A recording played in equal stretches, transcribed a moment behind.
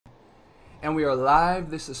And we are live.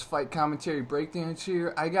 This is Fight Commentary Breakdance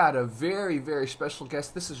here. I got a very, very special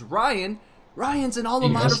guest. This is Ryan. Ryan's an alma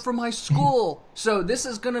mater from my school. So this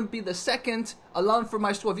is going to be the second alum from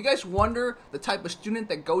my school. If you guys wonder the type of student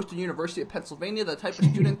that goes to the University of Pennsylvania, the type of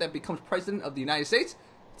student that becomes president of the United States,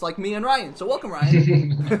 it's like me and Ryan. So welcome,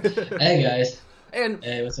 Ryan. Hey, guys. And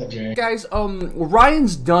hey, what's up, Jerry? Guys,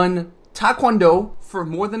 Ryan's done Taekwondo for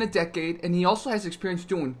more than a decade, and he also has experience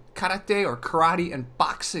doing karate or karate and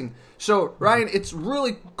boxing. So, Ryan, it's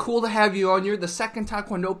really cool to have you on. You're the second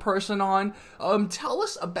Taekwondo person on. Tell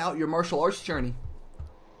us about your martial arts journey.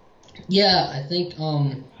 Yeah, I think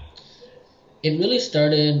it really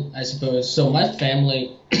started, I suppose, so my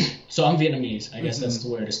family, so I'm Vietnamese, I guess that's the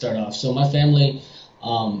word to start off. So my family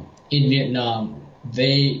in Vietnam,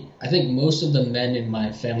 I think most of the men in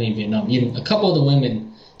my family in Vietnam, even a couple of the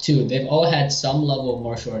women too, they've all had some level of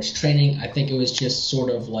martial arts training. I think it was just sort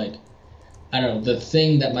of like, I don't know, the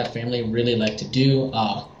thing that my family really liked to do.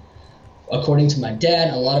 According to my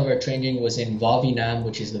dad, a lot of our training was in Va Vie Nam,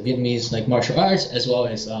 which is the Vietnamese like martial arts, as well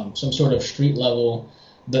as some sort of street level.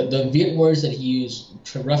 The Viet words that he used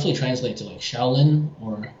roughly translate to like Shaolin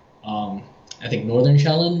or I think Northern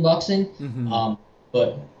Shaolin boxing.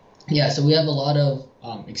 But yeah, so we have a lot of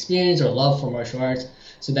experience or love for martial arts.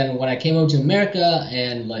 So then when I came over to America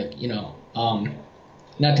and like, you know,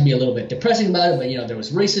 not to be a little bit depressing about it, but, you know, there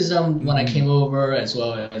was racism when I came over, as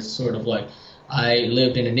well as sort of like I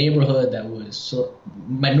lived in a neighborhood that was sort of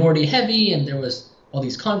minority heavy and there was all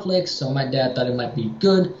these conflicts. So my dad thought it might be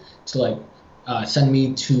good to like send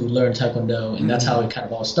me to learn Taekwondo, and that's how it kind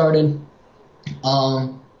of all started.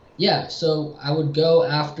 Yeah, so I would go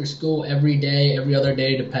after school every day, every other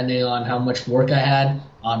day, depending on how much work I had.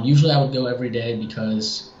 Usually I would go every day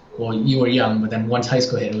because, well, you were young, but then once high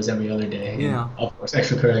school hit, it was every other day. Yeah. And of course,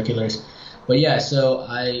 extracurriculars. But yeah, so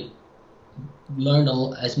I learned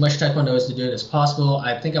as much Taekwondo as to do it as possible.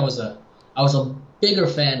 I think I was a bigger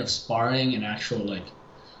fan of sparring and actual like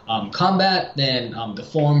combat than the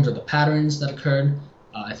forms or the patterns that occurred.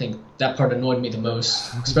 I think that part annoyed me the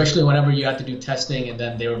most, especially whenever you had to do testing and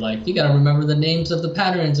then they were like, you got to remember the names of the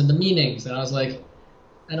patterns and the meanings. And I was like,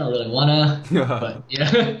 I don't really want to, but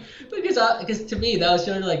yeah, because to me, that was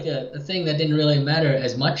sort of like a thing that didn't really matter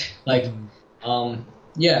as much. Like,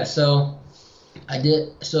 yeah, so I did,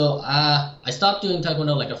 so I stopped doing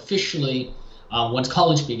Taekwondo like officially once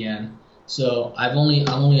college began. So I'm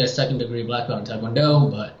only a second degree black belt in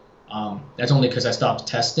Taekwondo, but that's only because I stopped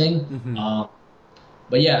testing.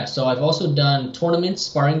 But yeah, so I've also done tournaments,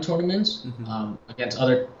 sparring tournaments against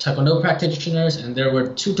other Taekwondo practitioners, and there were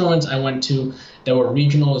 2 tournaments I went to that were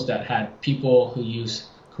regionals that had people who use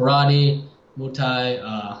karate, Muay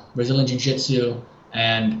Thai, Brazilian Jiu-Jitsu,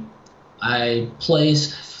 and I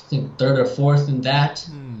placed, I think, 3rd or 4th in that.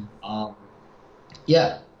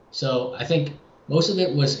 Yeah, so I think most of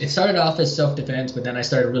it started off as self-defense, but then I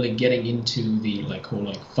started really getting into the like whole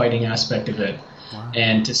like fighting aspect of it. Wow.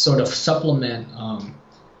 And to sort of supplement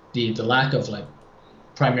the lack of like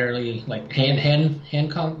primarily like hand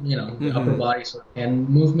the upper body sort of hand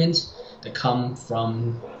movements that come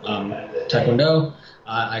from Taekwondo.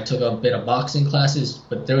 I took a bit of boxing classes,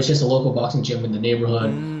 but there was just a local boxing gym in the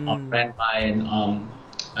neighborhood ran by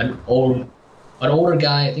an older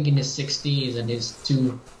guy, I think in his 60s, and his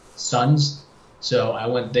 2 sons. So I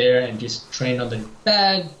went there and just trained on the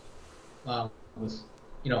bag with,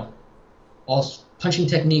 you know, all punching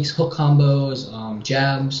techniques, hook combos,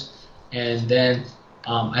 jabs, and then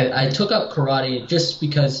I took up karate just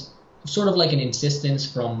because, sort of like an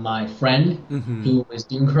insistence from my friend who was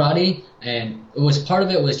doing karate, and it was part of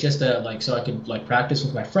it was just so I could like practice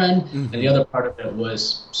with my friend, and the other part of it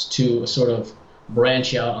was to sort of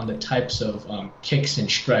branch out on the types of kicks and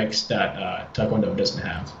strikes that Taekwondo doesn't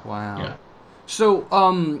have. Wow. Yeah.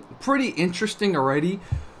 So pretty interesting already.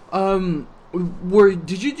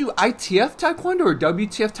 Did you do ITF Taekwondo or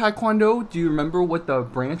WTF Taekwondo? Do you remember what the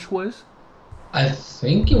branch was? I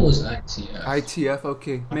think it was ITF. ITF,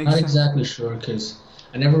 okay. I'm not exactly sure because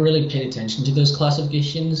I never really paid attention to those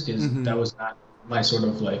classifications because that was not my sort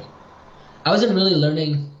of like... I wasn't really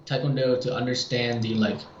learning Taekwondo to understand the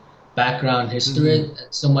like background history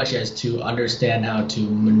so much as to understand how to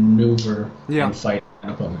maneuver and fight an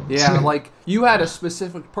opponent. Yeah, like you had a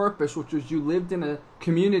specific purpose, which was you lived in a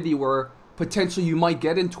community where potentially you might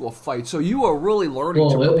get into a fight. So you were really learning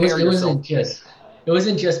to prepare yourself. It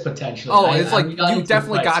wasn't just potentially. Oh, it's like you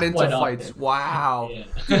definitely got into fights. Wow. Yeah.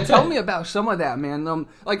 Dude, tell me about some of that, man.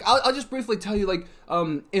 Like I'll just briefly tell you, like,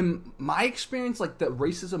 in my experience, like the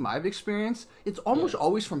racism I've experienced, it's almost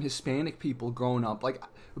always from Hispanic people growing up. Like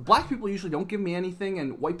Black people usually don't give me anything,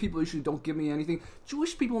 and white people usually don't give me anything.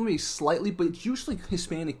 Jewish people maybe slightly, but it's usually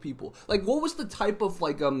Hispanic people. Like, what was the type of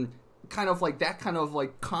like kind of like that kind of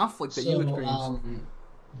like conflict that you experienced?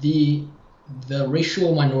 The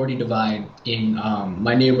racial minority divide in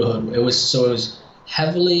my neighborhood, it was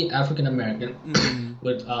heavily African American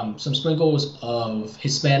with some sprinkles of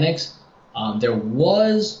Hispanics. There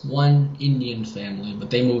was one Indian family, but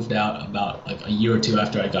they moved out about like a year or two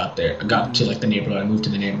after I got there. I got to like the neighborhood. I moved to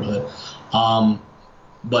the neighborhood.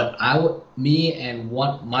 But me and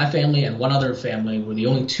my family and one other family were the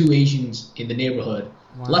only two Asians in the neighborhood.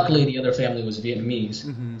 Wow. Luckily, the other family was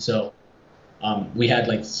Vietnamese, so we had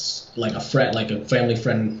like a family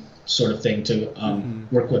friend sort of thing to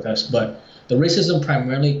work with us. But the racism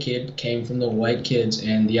primarily came from the white kids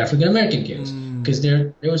and the African American kids, because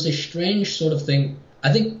there was a strange sort of thing.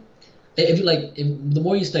 I think the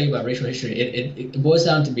more you study about racial history, it boils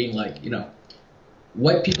down to being like,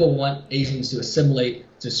 white people want Asians to assimilate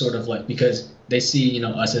to sort of like, because they see,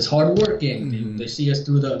 us as hardworking. They see us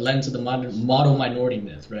through the lens of the model minority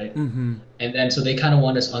myth, right? And then so they kind of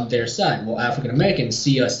want us on their side. Well, African Americans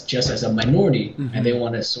see us just as a minority, and they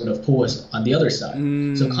want to sort of pull us on the other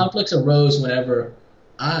side. So conflicts arose whenever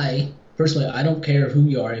I don't care who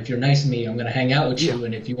you are. If you're nice to me, I'm going to hang out with you.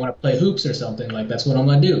 And if you want to play hoops or something, like, that's what I'm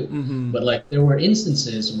going to do. But like, there were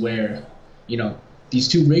instances where, these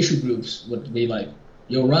two racial groups would be like,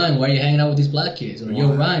 yo, Ryan, why are you hanging out with these black kids? Or,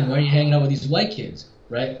 yo, Ryan, why are you hanging out with these white kids?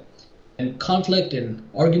 Right? And conflict and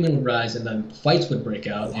argument would rise, and then fights would break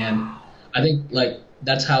out. And I think, like,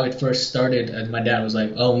 that's how it first started. And my dad was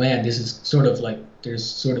like, oh, man, this is sort of like, there's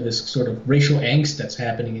sort of this sort of racial angst that's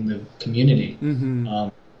happening in the community.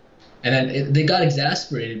 And then they got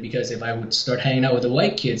exasperated, because if I would start hanging out with the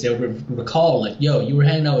white kids, they would recall, like, yo, you were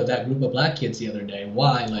hanging out with that group of black kids the other day.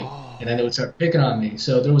 Why? Like, and then they would start picking on me.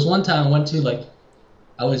 So there was one time I went to, like,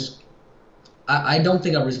 I don't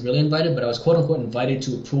think I was really invited, but I was quote unquote invited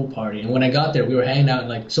to a pool party. And when I got there, we were hanging out and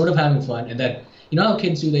like sort of having fun. And then, how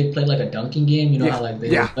kids do, they play like a dunking game, how like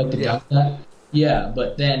they like to dunk that? Yeah,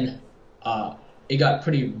 but then it got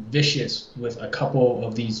pretty vicious with a couple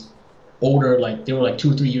of these older, like they were like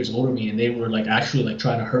 2 or 3 years older than me, and they were like actually like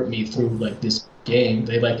trying to hurt me through like this game.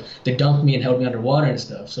 They dunked me and held me underwater and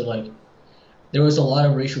stuff. So like, there was a lot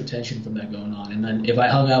of racial tension from that going on. And then if I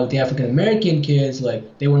hung out with the African American kids,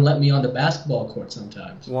 like, they wouldn't let me on the basketball court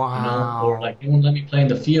sometimes. Wow. Or like, they wouldn't let me play in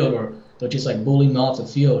the field, or they'll just like bully me off the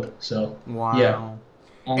field. So yeah.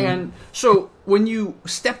 And so when you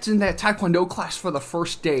stepped in that Taekwondo class for the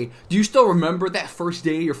first day, do you still remember that first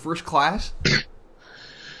day, your first class?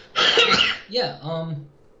 Yeah.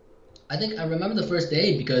 I think I remember the first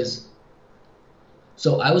day because,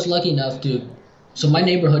 so I was lucky enough to. So my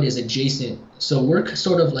neighborhood is adjacent. So we're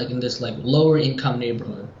sort of like in this like lower income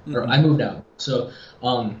neighborhood. Or I moved out. So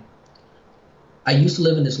I used to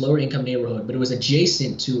live in this lower income neighborhood, but it was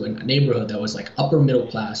adjacent to a neighborhood that was like upper middle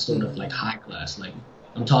class, sort of like high class. Like,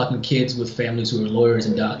 I'm talking kids with families who are lawyers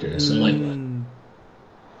and doctors. So like,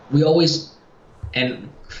 we always, and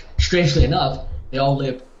strangely enough, they all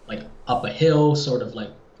lived like up a hill, sort of like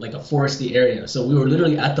a foresty area. So we were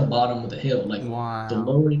literally at the bottom of the hill. Like, the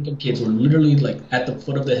lower income kids were literally like at the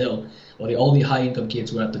foot of the hill, while all the high income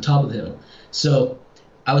kids were at the top of the hill. So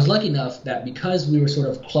I was lucky enough that because we were sort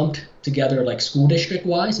of clumped together like school district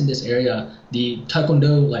wise in this area, the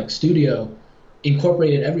Taekwondo like studio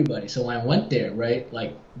incorporated everybody. So when I went there, right,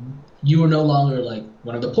 like, you were no longer like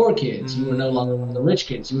one of the poor kids. You were no longer one of the rich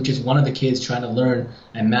kids. You were just one of the kids trying to learn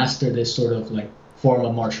and master this sort of like form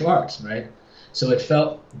of martial arts, right? So it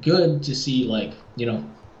felt good to see, like,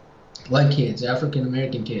 white kids, African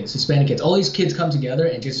American kids, Hispanic kids, all these kids come together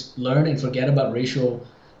and just learn and forget about racial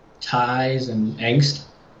ties and angst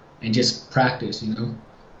and just practice,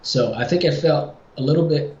 So I think it felt a little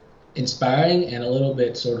bit inspiring and a little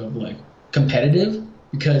bit sort of like competitive,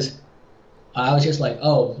 because I was just like,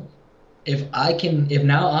 oh, if I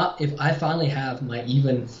finally have my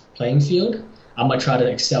even playing field, I'm going to try to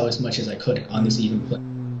excel as much as I could on this even play.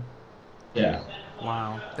 Yeah.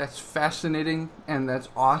 Wow. That's fascinating, and that's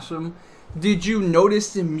awesome. Did you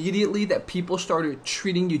notice immediately that people started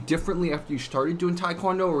treating you differently after you started doing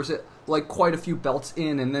Taekwondo, or was it like quite a few belts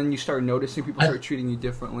in and then you started noticing people started treating you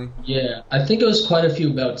differently? Yeah, I think it was quite a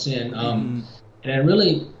few belts in. And it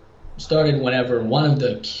really started whenever one of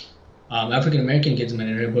the African-American kids in my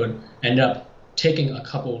neighborhood ended up taking a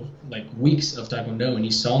couple like weeks of Taekwondo, and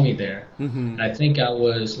he saw me there. And I think I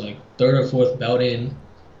was like 3rd or 4th belt in.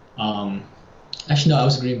 Actually, no, I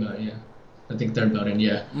was a green belt, yeah. I think 3rd belt in,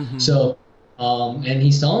 yeah. So, and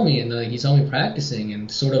he saw me, and he saw me practicing, and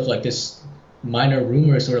sort of like this minor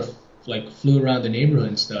rumor sort of like flew around the neighborhood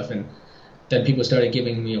and stuff. And then people started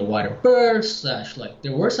giving me a wider berth. Slash, like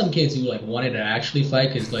there were some kids who like wanted to actually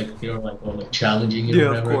fight because like they were like, oh, like challenging you or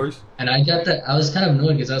whatever. Of course. And I got that. I was kind of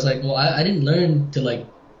annoyed because I was like, well, I didn't learn to like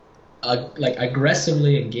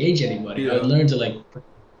aggressively engage anybody. Yeah. I learned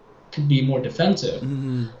to be more defensive.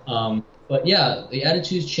 But yeah, the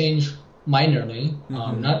attitudes changed minorly,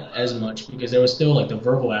 not as much because there was still like the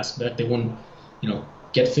verbal aspect. They wouldn't,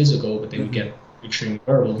 get physical, but they would get extremely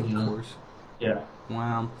verbal. Of course. Yeah.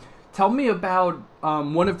 Wow. Tell me about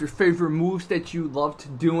one of your favorite moves that you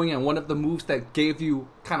loved doing and one of the moves that gave you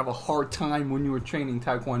kind of a hard time when you were training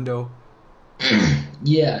Taekwondo.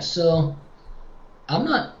 Yeah, so I'm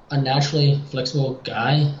not a naturally flexible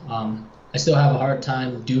guy. I still have a hard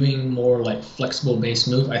time doing more like flexible based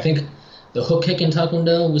move. I think the hook kick in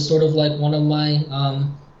Taekwondo was sort of like one of my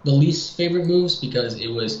the least favorite moves because it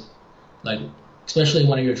was like, especially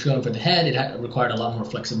when you're throwing for the head, it required a lot more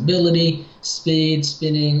flexibility, speed,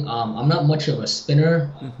 spinning. I'm not much of a spinner.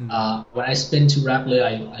 When I spin too rapidly,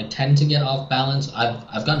 I tend to get off balance.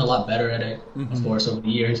 I've gotten a lot better at it, of course, over the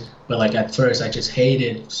years. But like at first, I just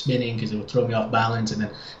hated spinning because it would throw me off balance. And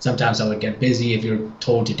then sometimes I would get busy if you're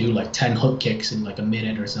told to do like 10 hook kicks in like a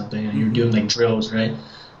minute or something, and you're doing like drills, right?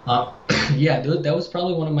 Yeah, that was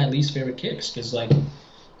probably one of my least favorite kicks because like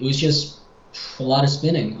it was just a lot of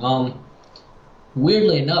spinning.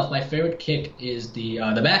 Weirdly enough, my favorite kick is the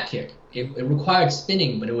back kick. It required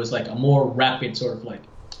spinning, but it was like a more rapid sort of like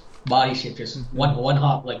body shift, just one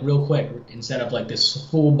hop, like real quick, instead of like this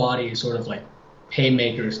full body sort of like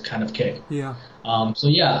haymakers kind of kick. Yeah. So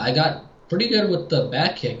yeah, I got pretty good with the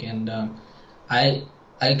back kick, and I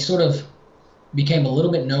sort of became a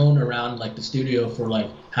little bit known around like the studio for like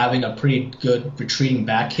having a pretty good retreating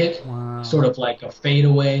back kick, sort of like a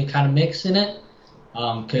fadeaway kind of mix in it.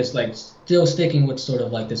 Because like still sticking with sort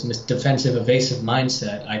of like this defensive evasive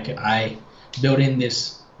mindset, I built in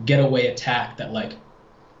this getaway attack that like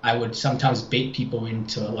I would sometimes bait people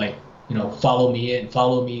into like follow me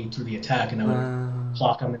through the attack, and I would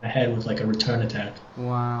clock them in the head with like a return attack.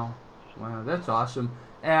 Wow, that's awesome.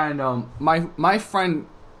 And my friend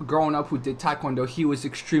growing up who did Taekwondo, he was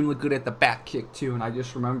extremely good at the back kick too, and I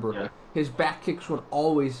just remember his back kicks would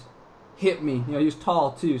always hit me. He was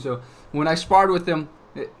tall too, so when I sparred with him,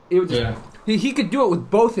 it was just, he could do it with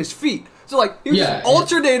both his feet. So like he would just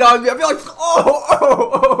alternate on me. I'd be like,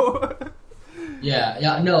 oh.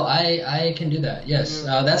 Yeah. No, I can do that. Yes,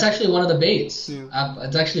 that's actually one of the baits.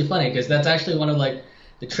 It's actually funny because that's actually one of like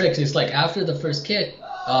the tricks. It's like after the first kick,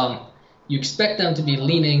 you expect them to be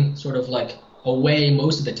leaning sort of like away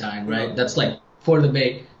most of the time, right? That's like for the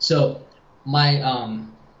bait. So my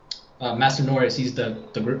Master Norris, he's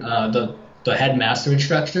the headmaster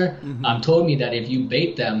instructor, told me that if you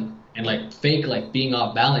bait them and like fake like being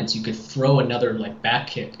off balance, you could throw another like back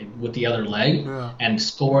kick with the other leg and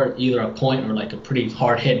score either a point or like a pretty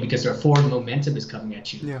hard hit because their forward momentum is coming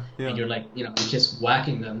at you. And you're like, you're just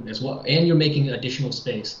whacking them as well, and you're making additional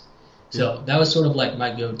space. So that was sort of like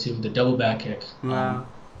my go-to, the double back kick.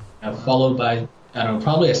 Followed by, I don't know,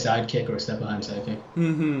 probably a side kick or a step behind side kick.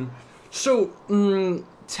 So,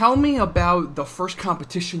 tell me about the first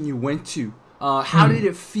competition you went to. How did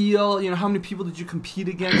it feel? How many people did you compete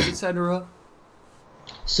against, etc.?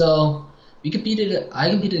 So I competed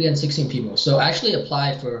against 16 people. So I actually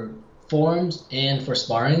applied for forums and for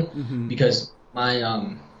sparring because my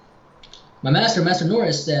Master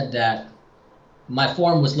Norris said that my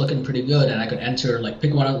form was looking pretty good and I could enter, like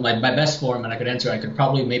pick one of my best form and I could enter. I could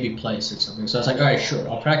probably maybe place or something. So I was like, all right, sure,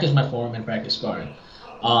 I'll practice my form and practice sparring.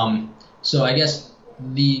 So I guess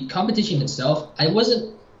the competition itself,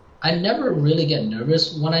 I never really get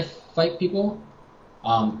nervous when I fight people,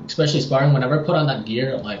 especially sparring. Whenever I put on that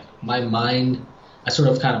gear, like my mind, I sort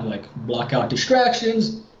of kind of like block out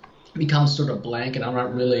distractions, becomes sort of blank, and I'm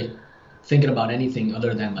not really thinking about anything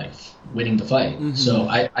other than like winning the fight. So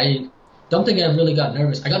I don't think I really got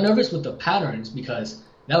nervous. I got nervous with the patterns because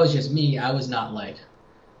that was just me. I was not like,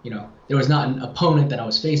 there was not an opponent that I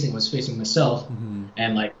was facing myself.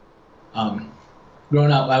 And like,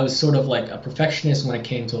 growing up, I was sort of like a perfectionist when it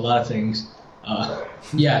came to a lot of things.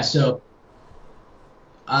 So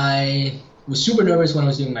I was super nervous when I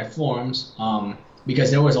was doing my forms because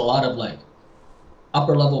there was a lot of like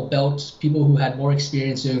upper level belts, people who had more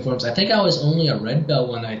experience doing forms. I think I was only a red belt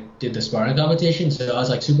when I did the sparring competition, so I was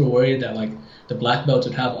like super worried that like the black belts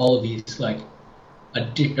would have all of these like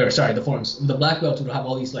the forms. The black belts would have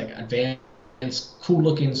all these like advanced, cool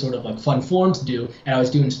looking sort of like fun forms to do, and I was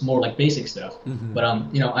doing more like basic stuff. But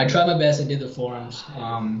I tried my best. I did the forms.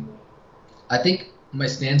 I think my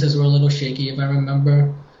stances were a little shaky if I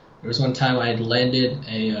remember. There was one time I had landed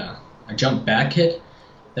a jump back kick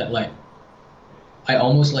that like I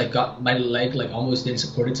almost like got my leg like almost didn't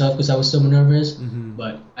support itself because I was so nervous.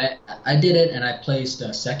 But I did it, and I placed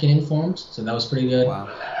second in forms, so that was pretty good. Wow.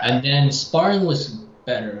 And then sparring was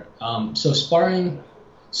better. So sparring,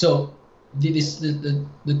 so the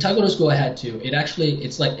Taekwondo school I had to,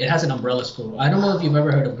 it's like it has an umbrella school. I don't know if you've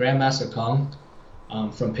ever heard of Grandmaster Kong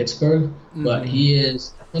from Pittsburgh, but I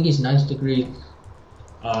think he's 9th degree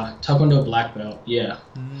Taekwondo black belt. Yeah.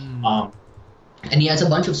 And he has a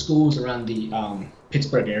bunch of schools around the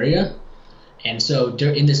Pittsburgh area, and so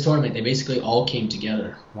in this tournament, they basically all came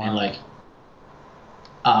together. Wow. And like,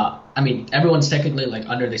 I mean, everyone's technically like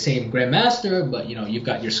under the same grandmaster, but you know, you've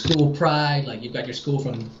got your school pride, like you've got your school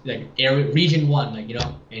from like region 1, like, you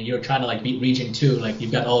know, and you're trying to like beat region 2, like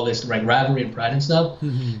you've got all this like rivalry and pride and stuff.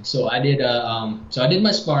 So I did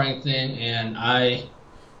my sparring thing, and I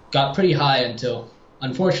got pretty high until,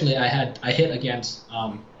 unfortunately, I hit against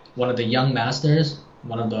one of the young masters,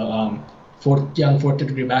 one of the young 4th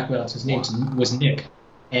degree black belts. His name was Nick,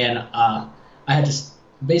 and I had to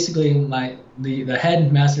basically the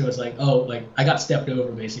head master was like, oh, like I got stepped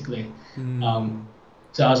over basically.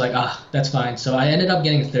 So I was like, that's fine. So I ended up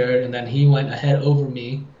getting 3rd, and then he went ahead over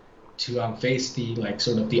me to face the like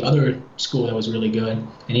sort of the other school that was really good,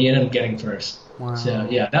 and he ended up getting 1st. Wow. So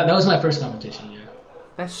yeah, that was my first competition. Yeah.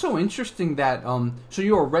 That's so interesting that so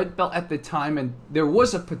you were a red belt at the time, and there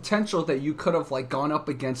was a potential that you could have like gone up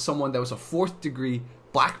against someone that was a 4th degree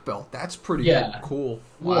black belt. That's pretty cool.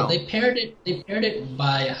 Wow. Well, they paired it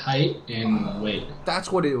by height and weight.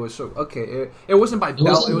 That's what it was. So okay, it wasn't by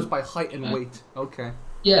belt, it was by height and weight. Okay.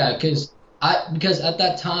 Yeah, because at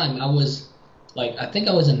that time I was like, I think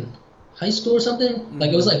I was in high school or something.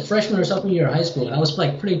 Like it was like freshman or sophomore year of high school, and I was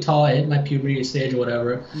like pretty tall. I hit my puberty stage or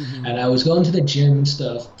whatever, and I was going to the gym and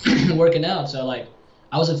stuff, working out. So like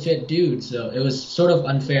I was a fit dude, so it was sort of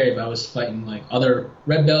unfair if I was fighting like other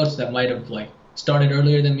red belts that might have like started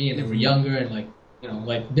earlier than me, and they were younger and like, you know,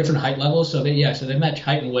 like different height levels. So they match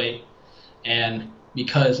height and weight, and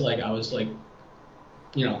because like I was like,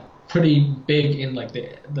 you know, pretty big in like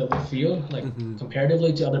the field, like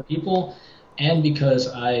comparatively to other people, and because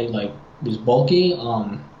I like was bulky,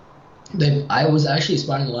 I was actually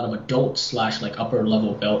sparring a lot of adults / like upper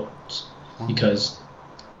level belts because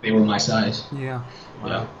they were my size. Yeah.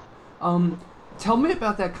 Wow. Yeah. Tell me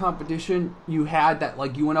about that competition you had that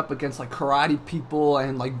like you went up against like karate people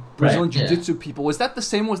and like Brazilian jiu-jitsu people. Was that the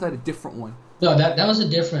same or was that a different one? No, that was a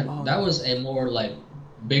different. That was a more like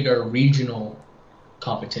bigger regional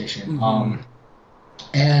competition.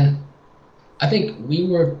 And I think we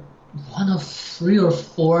were one of 3 or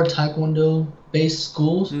 4 Taekwondo based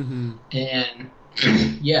schools, and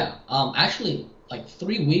actually like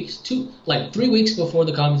 3 weeks before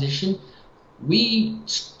the competition, we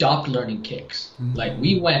stopped learning kicks. Like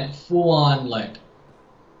we went full on like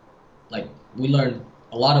we learned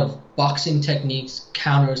a lot of boxing techniques,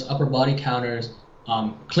 counters, upper body counters,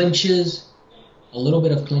 clinches, a little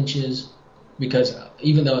bit of clinches, because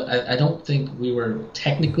even though I don't think we were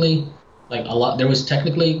technically like a lot, there was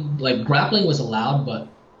technically like grappling was allowed, but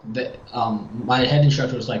my head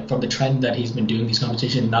instructor was like, from the trend that he's been doing these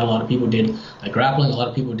competitions, not a lot of people did like grappling, a lot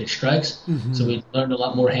of people did strikes, so we learned a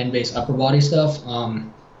lot more hand-based upper body stuff.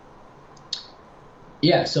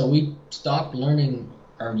 So we stopped learning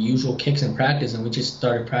our usual kicks in practice, and we just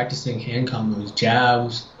started practicing hand combos,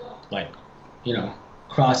 jabs, like, you know,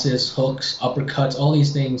 crosses, hooks, uppercuts, all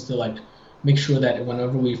these things to like make sure that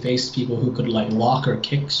whenever we faced people who could like lock our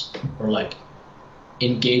kicks or like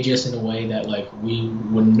engage us in a way that like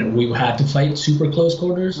we had to fight super close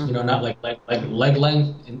quarters, you know, not like leg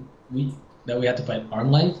length, and we had to fight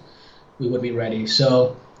arm length, we would be ready.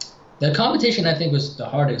 So the competition I think was the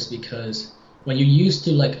hardest, because when you're used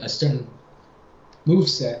to like a certain move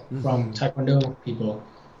set from Taekwondo people,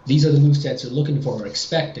 these are the move sets you're looking for or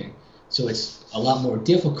expecting. So it's a lot more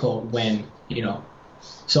difficult when, you know.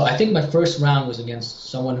 So I think my first round was against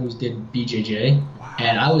someone who did BJJ,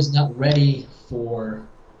 and I was not ready for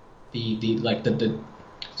the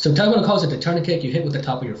so Taekwondo calls it the turn kick. You hit with the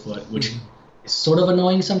top of your foot, which is sort of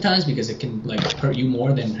annoying sometimes because it can like hurt you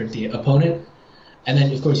more than hurt the opponent. And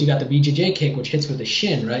then of course you got the BJJ kick, which hits with the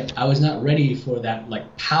shin, right? I was not ready for that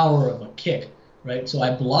like power of a kick, right? So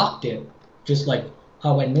I blocked it just like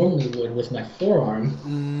how I normally would with my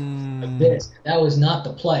forearm, like this. That was not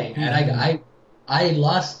the play, and I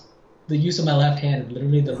lost the use of my left hand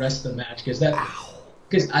literally the rest of the match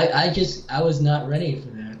because I was not ready for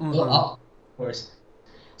that. Well, of course.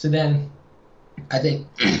 So then I think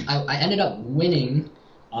I ended up winning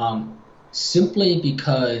simply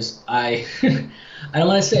because I don't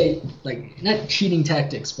want to say like not cheating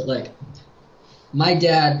tactics, but like my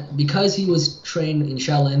dad, because he was trained in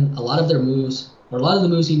Shaolin, a lot of their moves or a lot of the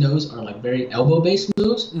moves he knows are like very elbow-based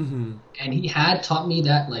moves. Mm-hmm. And he had taught me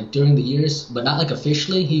that like during the years, but not like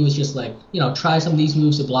officially. He was just like, try some of these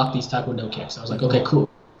moves to block these Taekwondo kicks. I was like, okay, cool.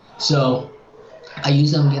 So I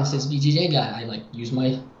used them against this BJJ guy. I like used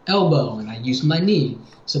my elbow and I used my knee.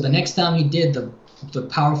 So the next time he did the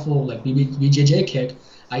powerful like BJJ kick,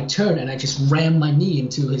 I turned and I just rammed my knee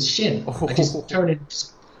into his shin. I just turned and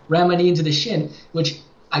rammed my knee into the shin, which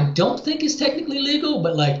I don't think is technically legal,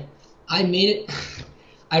 but like I made it.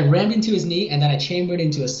 I rammed into his knee and then I chambered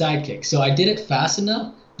into a side kick. So I did it fast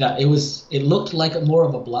enough that it looked like more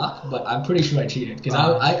of a block, but I'm pretty sure I cheated because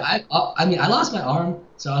I mean I lost my arm,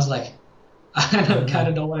 so I was like, I kind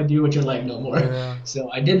of don't want to do what you're like no more. Yeah.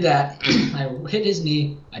 So I did that. I hit his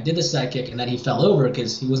knee. I did the side kick, and then he fell over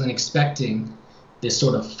because he wasn't expecting this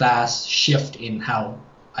sort of fast shift in how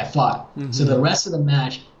I fought. Mm-hmm. So the rest of the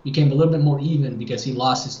match became a little bit more even because he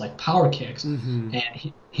lost his like power kicks, and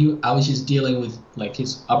I was just dealing with like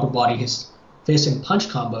his upper body, his fist and punch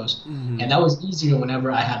combos, and that was easier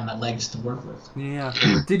whenever I had my legs to work with. Yeah.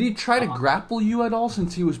 Did he try to grapple you at all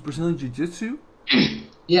since he was Brazilian Jiu-Jitsu?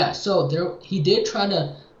 Yeah. So he did try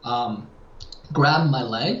to grab my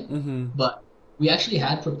leg, but we actually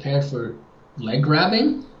had prepared for leg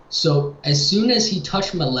grabbing. So as soon as he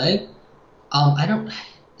touched my leg,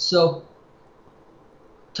 So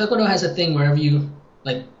Taekwondo has a thing wherever you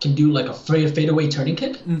like can do like a fadeaway turning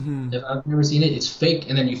kick. If I've never seen it, it's fake,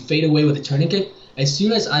 and then you fade away with a turning kick. As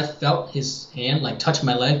soon as I felt his hand like touch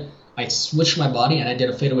my leg, I switched my body and I did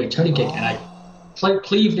a fadeaway turning kick, and I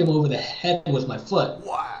cleaved him over the head with my foot.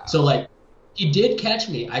 Wow. So like he did catch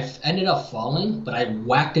me. I ended up falling, but I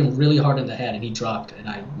whacked him really hard in the head, and he dropped, and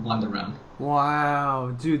I won the round.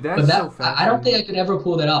 Wow, dude, that's so fascinating. I don't think I could ever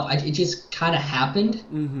pull that off. It just kind of happened.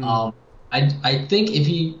 I think if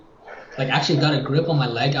he like actually got a grip on my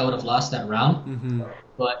leg, I would have lost that round.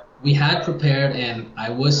 But we had prepared, and I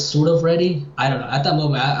was sort of ready. I don't know. At that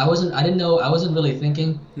moment, I wasn't. I didn't know. I wasn't really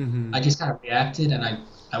thinking. I just kind of reacted, and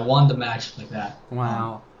I won the match like that.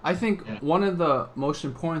 Wow. I think one of the most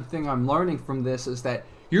important thing I'm learning from this is that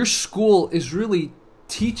your school is really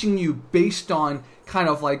teaching you based on kind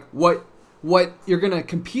of like what you're going to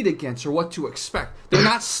compete against or what to expect. They're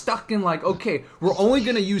not stuck in like, okay, we're only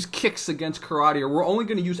going to use kicks against karate, or we're only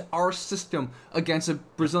going to use our system against a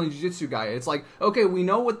Brazilian Jiu-Jitsu guy. It's like, okay, we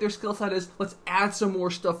know what their skill set is. Let's add some more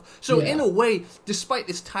stuff. So in a way, despite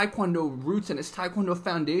its Taekwondo roots and its Taekwondo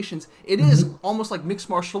foundations, it is almost like mixed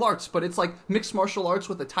martial arts, but it's like mixed martial arts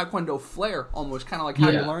with a Taekwondo flair, almost kind of like how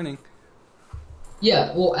you're learning.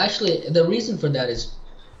 Yeah, well, actually, the reason for that is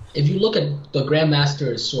if you look at the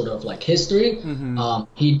Grandmaster's sort of like history,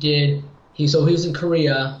 he was in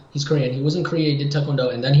Korea. He's Korean. He was in Korea. He did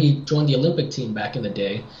Taekwondo, and then he joined the Olympic team back in the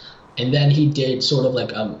day. And then he did sort of like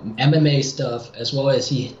MMA stuff, as well as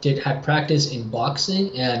he had practice in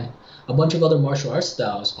boxing and a bunch of other martial arts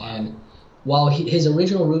styles. And while his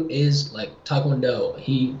original route is like Taekwondo,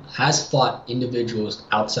 he has fought individuals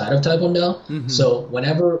outside of Taekwondo. So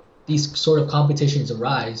whenever these sort of competitions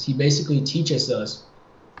arise, he basically teaches us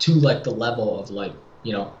to like the level of like,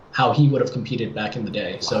 how he would have competed back in the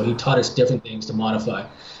day. So he taught us different things to modify,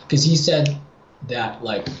 because he said that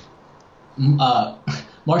like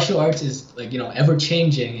martial arts is like, ever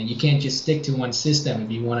changing, and you can't just stick to one system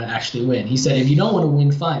if you want to actually win. He said if you don't want to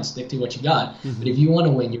win, fine, stick to what you got. But if you want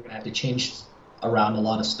to win, you're gonna have to change around a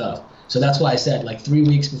lot of stuff. So that's why I said like 3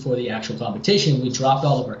 weeks before the actual competition, we dropped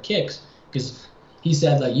all of our kicks, because he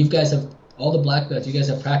said like, you guys have all the black belts, you guys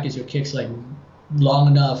have practiced your kicks like long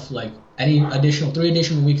enough, like any three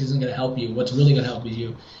additional weeks isn't going to help you. What's really going to help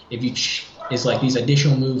you if you is like these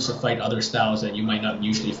additional moves to fight other styles that you might not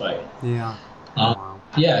usually fight.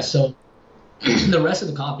 So the rest of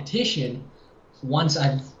the competition, once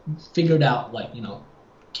I've figured out like,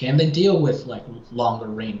 can they deal with like longer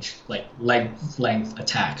range, like leg length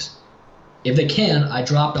attacks? If they can, I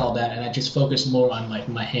dropped all that and I just focused more on like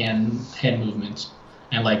my hand movements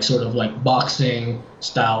and like sort of like boxing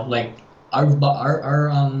style, like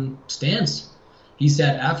our stance. He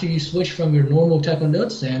said after you switch from your normal Taekwondo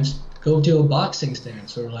stance, go to a boxing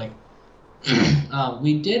stance, or like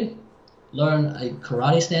we did learn a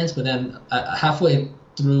karate stance, but then halfway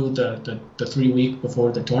through the 3 week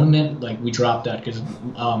before the tournament, like we dropped that because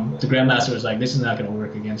the Grandmaster was like, this is not going to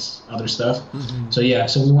work against other stuff. So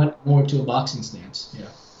we went more to a boxing stance.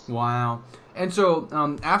 Wow. And so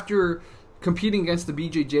after competing against the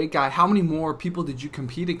BJJ guy, how many more people did you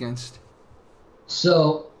compete against?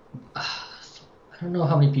 So, I don't know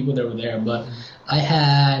how many people there were there, but I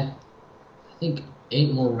had, I think,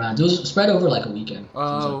 8 more rounds. It was spread over like a weekend.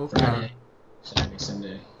 Oh, so like Friday, Saturday,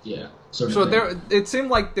 Sunday. yeah. Sort So of thing. it seemed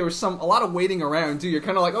like there was a lot of waiting around too. You're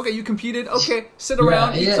kind of like, okay, you competed, okay, sit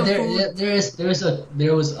around, eat some food. Yeah,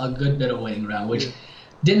 there was a good bit of waiting around, which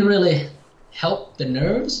didn't really help the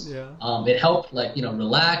nerves. Yeah. It helped like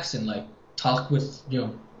relax and like talk with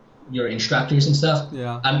your instructors and stuff.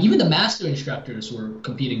 Yeah. Even the master instructors were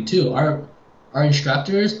competing too. Our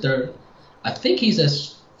instructors, I think he's a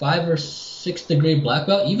 5 or 6 degree black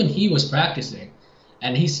belt. Even he was practicing,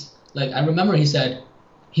 and he's like, I remember he said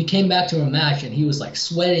he came back to a match and he was like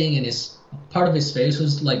sweating and part of his face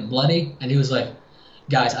was like bloody, and he was like,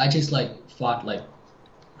 guys, I just like fought like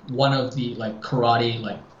one of the like karate,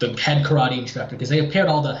 like the head karate instructor, because they paired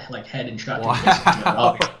all the like head instructors.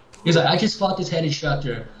 Wow. He's like, I just fought this head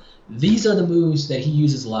instructor. These are the moves that he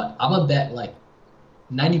uses a lot. I'm gonna bet like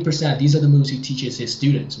 90% these are the moves he teaches his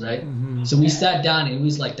students, right? Mm-hmm. So we sat down and he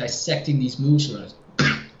was like dissecting these moves for us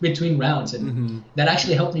between rounds, and that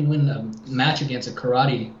actually helped me win a match against a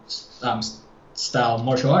karate style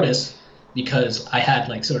martial artist, because I had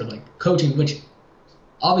like sort of like coaching, which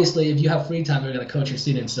obviously if you have free time you're gonna coach your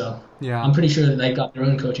students, so yeah. I'm pretty sure that they got their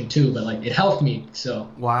own coaching too, but like it helped me. So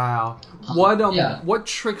wow. What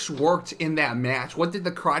tricks worked in that match? What did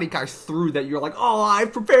the karate guys throw that you're like, oh, I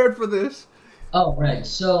prepared for this? Oh, right.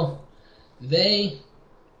 So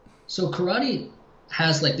karate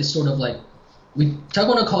has like this sort of like,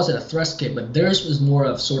 Taekwondo calls it a thrust kick, but theirs was more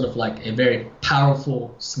of sort of like a very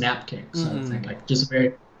powerful snap kick sort of thing, like just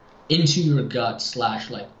very into your gut /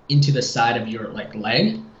 like into the side of your like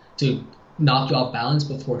leg to knock you off balance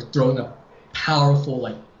before throwing a powerful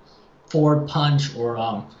like forward punch,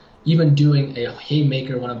 or even doing a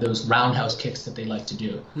haymaker, one of those roundhouse kicks that they like to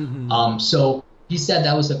do. So he said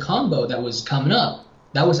that was the combo that was coming up.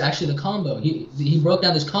 That was actually the combo. He broke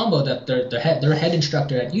down this combo that their head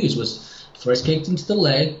instructor had used was first kicked into the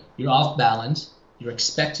leg, you're off balance, you're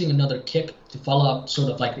expecting another kick to follow up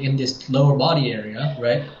sort of like in this lower body area,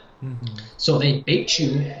 right? So they bait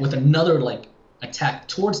you with another like attack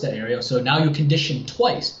towards that area. So now you're conditioned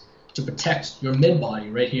twice to protect your mid body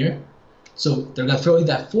right here. So they're gonna throw you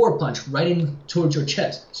that forward punch right in towards your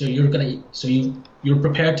chest. So you're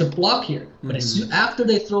prepared to block here. But after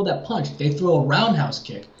they throw that punch, they throw a roundhouse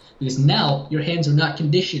kick, because now your hands are not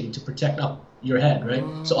conditioned to protect up your head, right?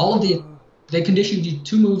 So they conditioned you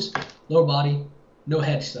 2 moves, lower body, no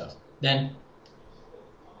head stuff. Then,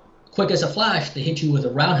 quick as a flash, they hit you with a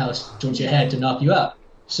roundhouse towards your head to knock you out.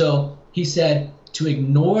 So he said to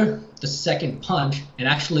ignore the second punch and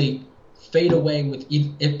actually fade away with,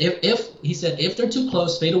 if they're too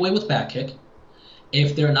close, fade away with back kick.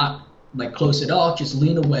 If they're not like close at all, just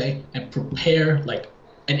lean away and prepare like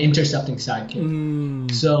an intercepting side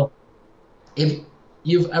kick. So if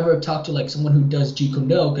you've ever talked to like someone who does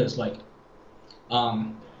Taekwondo, because like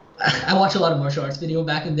I watch a lot of martial arts video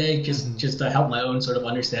back in the day just to help my own sort of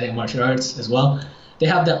understanding of martial arts as well. They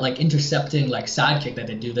have that like intercepting like side kick that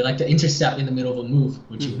they do. They like to intercept in the middle of a move,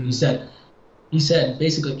 which he said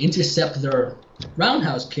basically intercept their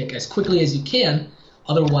roundhouse kick as quickly as you can,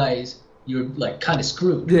 otherwise you're like kind of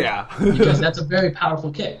screwed. Yeah. Because that's a very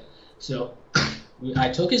powerful kick. So I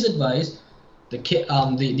took his advice.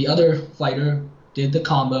 The other fighter did the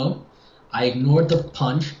combo. I ignored the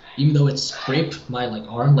punch, even though it scraped my like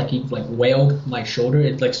arm, like he like whaled my shoulder.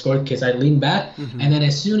 It like scored because I leaned back, and then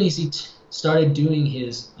as soon as he started doing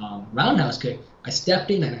his roundhouse kick, I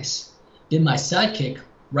stepped in and I did my side kick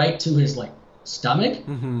right to his like stomach,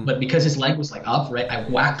 but because his leg was like up, right, I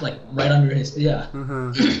whacked like right under his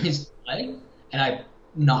his leg, and I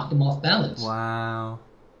knocked him off balance. Wow.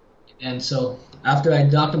 And so after I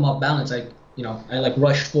knocked him off balance, I like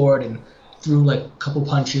rushed forward and threw like a couple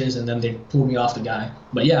punches, and then they pulled me off the guy.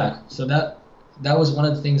 But yeah, so that was one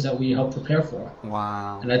of the things that we helped prepare for.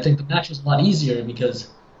 Wow. And I think the match was a lot easier because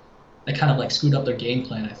they kind of like screwed up their game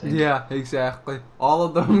plan, I think. Yeah, exactly. All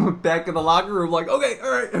of them back in the locker room like, okay,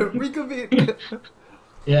 all right, reconvene.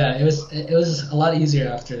 Yeah, it was a lot easier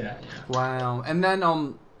after that. Yeah. Wow. And then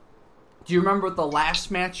do you remember the last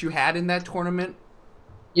match you had in that tournament?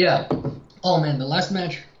 Yeah. Oh man, the last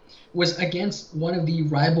match was against one of the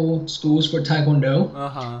rival schools for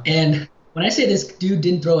Taekwondo. And when I say this dude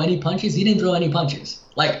didn't throw any punches, he didn't throw any punches.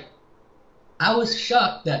 Like, I was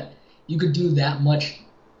shocked that you could do that much,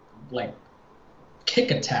 like,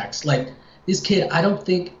 kick attacks. Like, this kid, I don't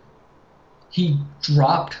think he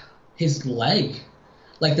dropped his leg.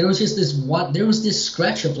 Like, there was just this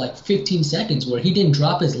stretch of, like, 15 seconds where he didn't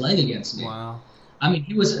drop his leg against me. Wow. I mean,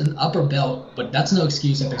 he was an upper belt, but that's no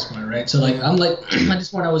excuse at this point, right? So, like, I'm like, at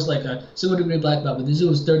this point, I was like a silver degree black belt, but this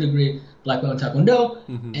was 3rd degree black belt in Taekwondo,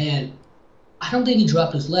 and I don't think he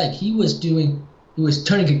dropped his leg. He was doing He was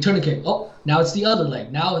turning kick, turning kick. Oh, now it's the other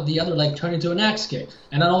leg. Now the other leg turned into an axe kick.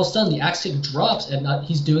 And then all of a sudden the axe kick drops and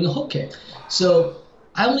he's doing a hook kick. So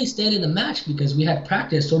I only stayed in the match because we had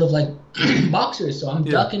practice sort of like boxers. So I'm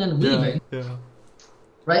ducking and weaving. Yeah.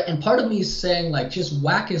 Right? And part of me is saying, like, just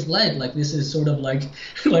whack his leg. Like, this is sort of like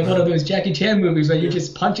one of those Jackie Chan movies where you're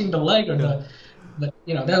just punching the leg or but,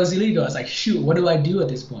 you know, that was illegal. I was like, shoot, what do I do at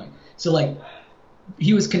this point? So, like,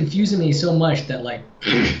 he was confusing me so much that, like,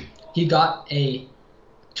 he got a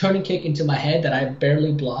turning kick into my head that I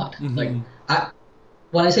barely blocked. Mm-hmm. Like,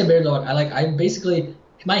 when I say barely blocked, I basically,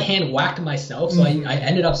 my hand whacked myself, so I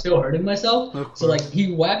ended up still hurting myself. So, like,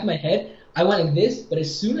 he whacked my head. I went like this, but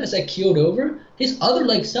as soon as I keeled over, his other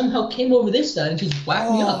leg somehow came over this side and just whacked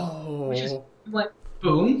me up. Which just went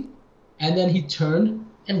boom, and then he turned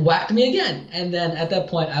and whacked me again. And then at that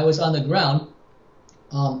point, I was on the ground.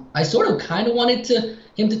 I sort of kind of wanted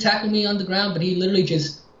him to tackle me on the ground, but he literally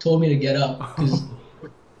just told me to get up. Cause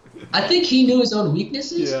I think he knew his own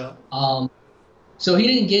weaknesses. Yeah. So he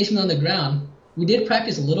didn't engage me on the ground. We did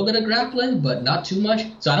practice a little bit of grappling, but not too much.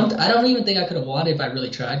 So I don't even think I could have won if I really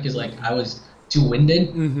tried, because like I was too winded.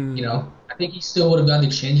 Mm-hmm. You know, I think he still would have gotten the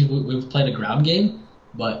exchange if we played a ground game,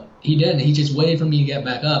 but he didn't. He just waited for me to get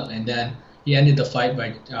back up, and then he ended the fight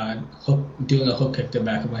by doing a hook kick to the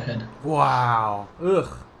back of my head. Wow. Ugh.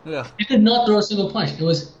 Yeah. He did not throw a single punch. It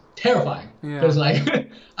was terrifying. Yeah. It was like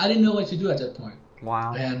I didn't know what to do at that point.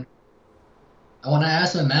 Wow. And when I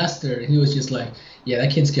asked my master, he was just like, yeah,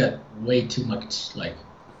 that kid's got way too much, like,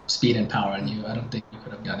 speed and power on you. I don't think you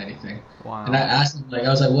could have done anything. Wow. And I asked him, like, I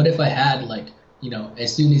was like, what if I had, like, you know,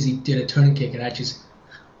 as soon as he did a turning kick and I just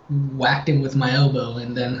whacked him with my elbow,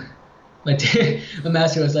 and then, like, my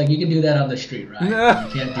master was like, you can do that on the street, right? You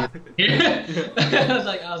can't do it. I was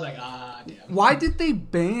like, ah, damn. Why did they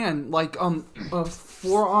ban, like, a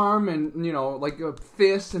forearm and, you know, like a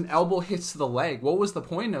fist and elbow hits to the leg? What was the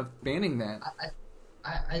point of banning that?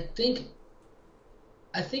 I think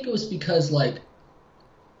it was because, like,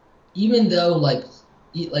 even though, like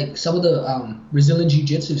some of the Brazilian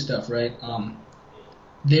Jiu-Jitsu stuff, right,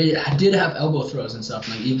 they did have elbow throws and stuff,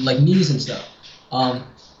 like, even, like, knees and stuff.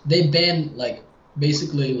 They banned, like,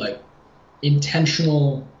 basically, like,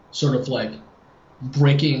 intentional sort of, like,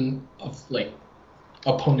 breaking of, like,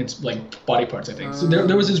 opponents' like body parts, I think. So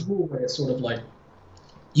there was this rule where it's sort of like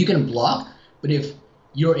you can block, but if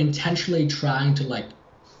you're intentionally trying to like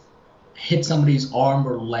hit somebody's arm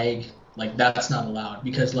or leg, like that's not allowed,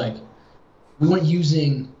 because like we weren't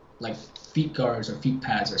using like feet guards or feet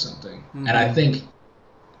pads or something. Mm-hmm. And I think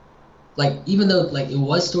like even though like it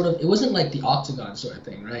wasn't like the octagon sort of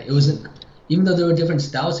thing, right? It wasn't, even though there were different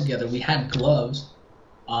styles together, we had gloves,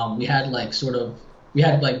 we had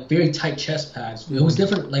like very tight chest pads. It was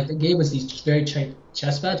different. Like they gave us these very tight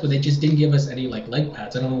chest pads, but they just didn't give us any like leg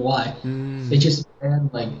pads. I don't know why. They just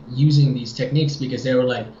banned like using these techniques because they were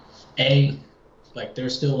like, like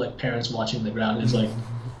there's still like parents watching the ground. It's like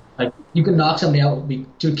you can knock somebody out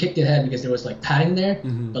to kick the head because there was like padding there,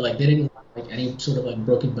 but like they didn't want like any sort of like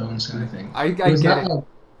broken bones kind of thing. I get it. Like,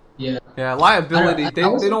 yeah, liability. They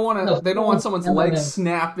don't want someone's leg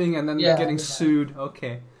snapping and then getting sued.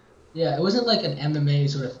 Okay. Yeah, it wasn't like an MMA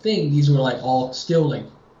sort of thing. These were like all still like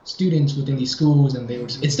students within these schools, and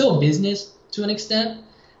it's still a business to an extent,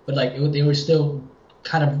 but like they were still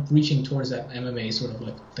kind of reaching towards that MMA sort of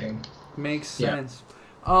like thing. Makes sense.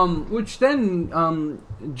 Which then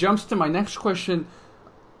jumps to my next question.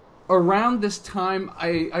 Around this time,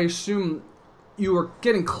 I assume you were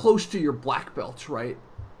getting close to your black belt, right?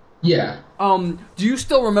 Yeah. Do you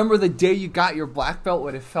still remember the day you got your black belt,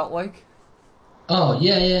 what it felt like? Oh,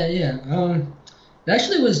 yeah. It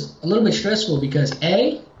actually was a little bit stressful because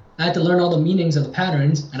I had to learn all the meanings of the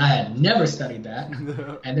patterns, and I had never studied that.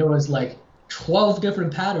 And there was like 12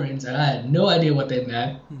 different patterns, and I had no idea what they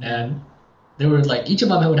meant. And there were like, each of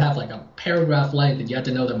them would have like a paragraph length, and you had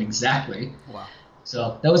to know them exactly. Wow.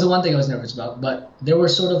 So that was the one thing I was nervous about. But there were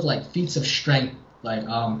sort of like feats of strength. Like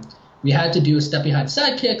we had to do a step behind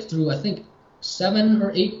side kick through, I think, 7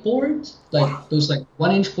 or 8 boards. Like those like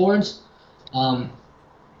 1-inch boards. So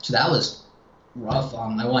that was rough.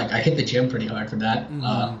 I hit the gym pretty hard for that,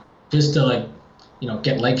 just to like, you know,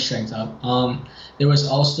 get leg strength up. There was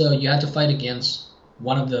also, you had to fight against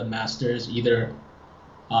one of the masters, either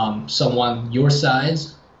someone your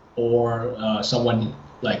size or someone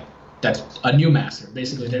like that's a new master.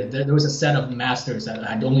 Basically, there was a set of masters that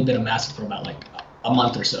had only been a master for about like a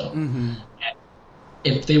month or so. And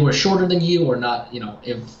if they were shorter than you or not, you know,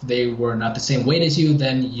 if they were not the same weight as you,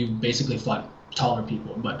 then you basically fought taller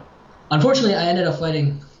people. But unfortunately, I ended up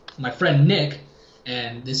fighting my friend Nick,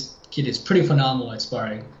 and this kid is pretty phenomenal at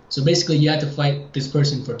sparring. So basically, you had to fight this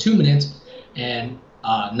person for 2 minutes, and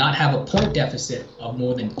not have a point deficit of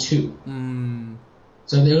more than 2. Mm.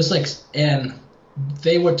 So there was like, and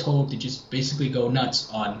they were told to just basically go nuts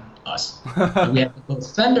on us. And we had to both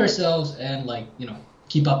defend ourselves and like, you know,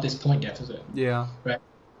 keep up this point deficit. Yeah. Right.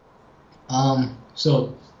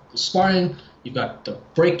 So sparring, you've got the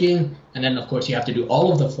breaking, and then of course you have to do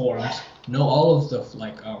all of the forms, know all of the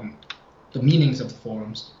like the meanings of the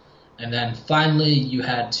forms, and then finally you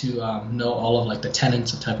had to know all of like the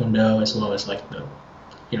tenets of Taekwondo as well as like the,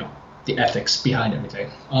 you know, the ethics behind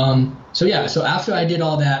everything. So yeah, so after I did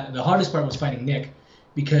all that, the hardest part was fighting Nick,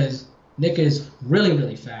 because Nick is really,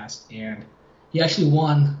 really fast, and he actually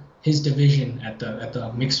won his division at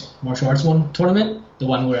the mixed martial arts tournament, the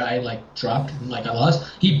one where I like dropped and like I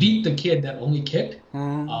lost. He beat the kid that only kicked,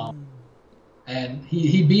 and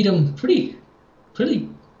he beat him pretty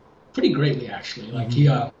greatly actually. Like he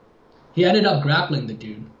ended up grappling the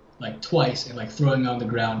dude like twice and like throwing him on the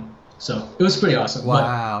ground. So it was pretty awesome.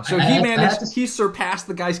 Wow! So he surpassed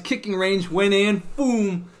the guy's kicking range, went in,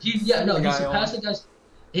 boom. He surpassed the guy's.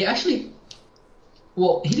 He actually,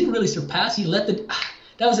 well, he didn't really surpass. He let the.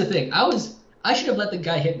 That was the thing. I should have let the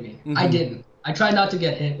guy hit me. I didn't. I tried not to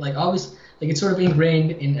get hit. Like always, like it's sort of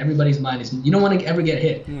ingrained in everybody's mind is you don't want to ever get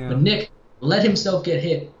hit. Yeah. But Nick let himself get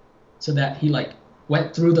hit, so that he like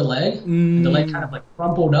went through the leg. And the leg kind of like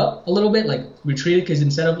crumpled up a little bit, like retreated, because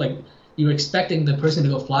instead of like you were expecting the person to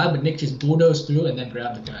go fly, but Nick just bulldozed through and then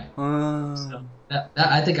grabbed the guy. So that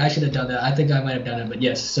I think I should have done that. I think I might have done it, but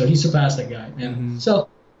yes. So he surpassed that guy, and so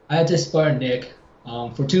I had to spar Nick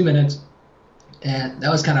for 2 minutes. And that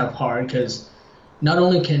was kind of hard because not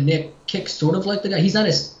only can Nick kick sort of like the guy, he's not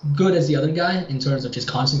as good as the other guy in terms of just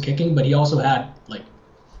constant kicking, but he also had like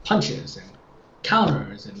punches and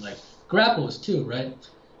counters and like grapples too, right?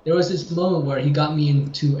 There was this moment where he got me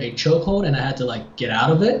into a chokehold and I had to like get out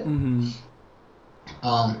of it.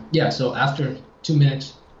 Yeah, so after 2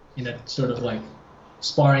 minutes in that sort of like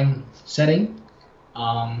sparring setting,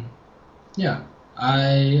 yeah,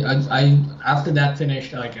 I after that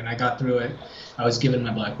finished, like, and I got through it, I was given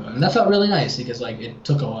my black belt, and that felt really nice because like it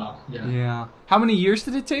took a while. Yeah. How many years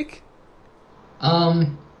did it take?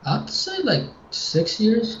 I'd say like 6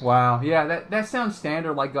 years. Wow. Yeah, that sounds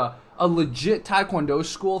standard. Like a legit Taekwondo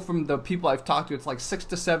school, from the people I've talked to, it's like 6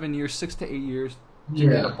 to 7 years, 6 to 8 years to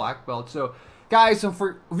get a black belt. So, guys, so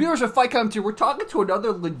for viewers of Fight Commentary, we're talking to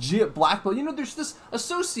another legit black belt. You know, there's this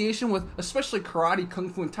association with, especially karate, kung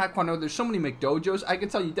fu, and Taekwondo. There's so many McDojos. I can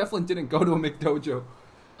tell you definitely didn't go to a McDojo.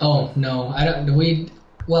 Oh no, I don't.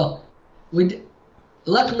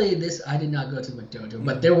 Luckily, I did not go to McDojo,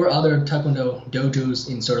 but there were other Taekwondo dojos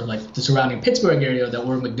in sort of like the surrounding Pittsburgh area that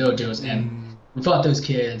were McDojos, and we fought those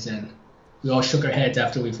kids, and we all shook our heads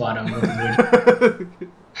after we fought them.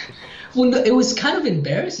 Well, it was kind of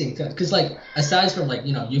embarrassing because, like, aside from like,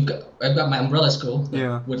 you know, I've got my umbrella school,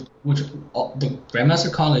 which the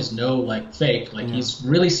Grandmaster Kong is no like fake, like he's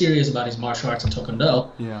really serious about his martial arts and Taekwondo.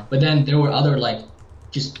 Yeah. But then there were other like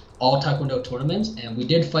just all Taekwondo tournaments, and we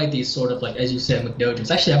did fight these sort of like, as you said,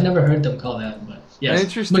 McDojos. Actually, I've never heard them call that, but yes,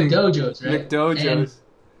 interesting. McDojos, right? McDojos.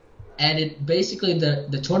 And it basically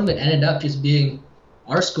the tournament ended up just being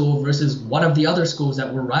our school versus one of the other schools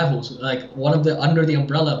that were rivals, like one of the under the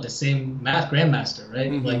umbrella of the same grandmaster,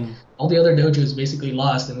 right? Like all the other dojos basically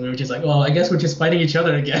lost, and we were just like, well, I guess we're just fighting each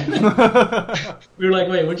other again. We were like,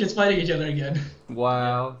 wait, we're just fighting each other again.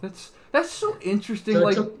 Wow, that's so interesting. So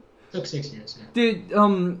like, took 6 years. Yeah. Did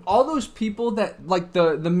all those people that like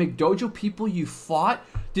the McDojo people you fought?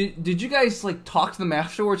 Did you guys like talk to them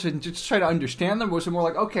afterwards and just try to understand them? Or was it more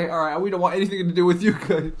like, okay, all right, we don't want anything to do with you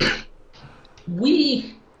guys?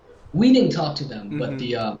 We didn't talk to them, but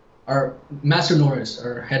our Master Norris,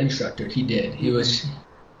 our head instructor, he did. He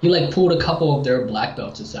like pulled a couple of their black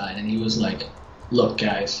belts aside, and he was like, "Look,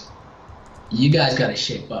 guys, you guys got to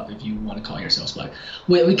shape up if you want to call yourselves black."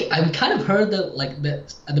 I kind of heard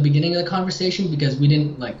that at the beginning of the conversation, because we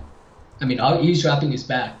didn't like. I mean, eavesdropping is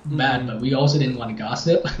bad, but we also didn't want to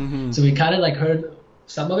gossip, so we kind of like heard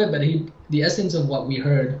some of it. But the essence of what we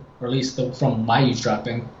heard, or at least from my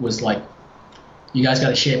eavesdropping, was like, you guys got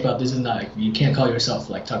to shape up. This is not, like, you can't call yourself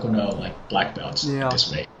like Taekwondo like black belts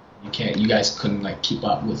this way. You guys couldn't like keep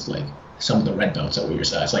up with like some of the red belts that were your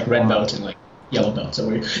size, like red belts and like yellow belts that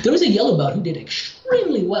were. There was a yellow belt who did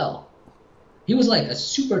extremely well. He was like a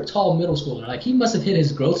super tall middle schooler. Like he must have hit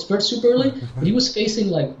his growth spurt super early, but he was facing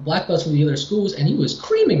like black belts from the other schools, and he was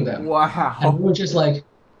creaming them. Wow. And we were just like,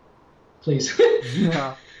 please.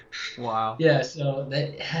 Yeah. Wow. Yeah. So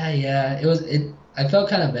that it was. I felt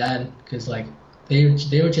kind of bad because like. They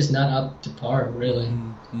were just not up to par, really.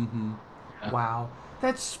 Yeah. Wow.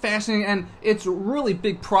 That's fascinating, and it's really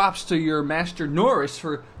big props to your master Norris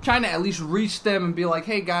for trying to at least reach them and be like,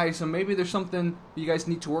 hey guys, so maybe there's something you guys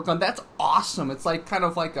need to work on. That's awesome. It's like kind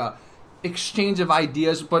of like a exchange of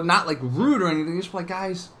ideas, but not like rude or anything. It's just like,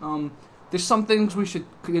 guys, there's some things we should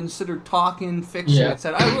consider talking, fixing,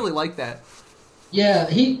 etc. I really like that. Yeah,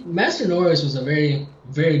 Master Norris was a very,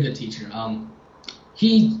 very good teacher.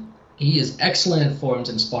 He is excellent at forms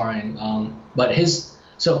and sparring. But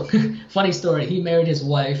so funny story. He married his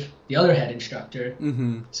wife, the other head instructor.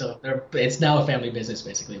 Mm-hmm. So it's now a family business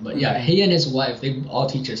basically. But yeah, he and his wife, they all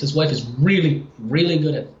teachers. His wife is really, really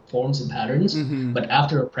good at forms and patterns. Mm-hmm. But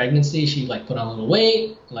after her pregnancy, she like put on a little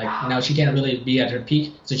weight. Like now she can't really be at her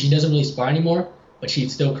peak, so she doesn't really spar anymore. But she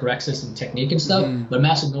still corrects us in technique and stuff. Mm-hmm. But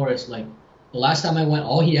Master Norris, like the last time I went,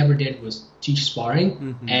 all he ever did was teach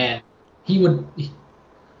sparring, and he would.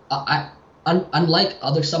 Unlike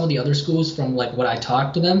some of the other schools from like what I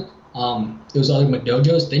talked to them, those other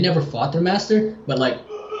McDojos, they never fought their master. But like,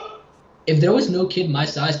 if there was no kid my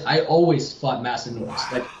size, I always fought Master Norris,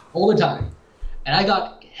 like all the time, and I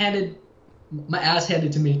got my ass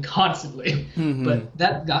handed to me constantly. Mm-hmm. But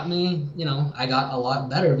that got me, I got a lot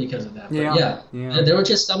better because of that. But yeah. There were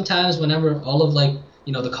just some times whenever all of like,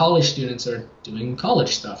 the college students are doing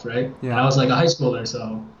college stuff, right? Yeah. And I was like a high schooler,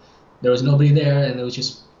 so there was nobody there, and it was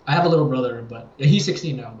just. I have a little brother, but he's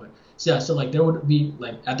 16 now. But so like there would be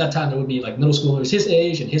like at that time there would be like middle schoolers his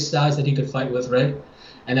age and his size that he could fight with, right?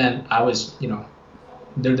 And then I was,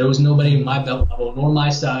 there was nobody in my belt level, nor my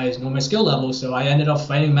size, nor my skill level. So I ended up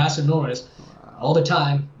fighting Master Norris all the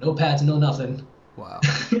time, no pads, no nothing. Wow.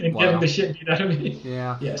 And getting the shit beat out of me.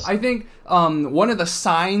 Yeah. Yes. I think one of the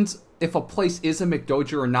signs if a place is a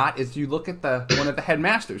McDojo or not is you look at one of the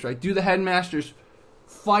headmasters, right? Do the headmasters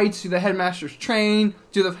fights? Do the headmasters train?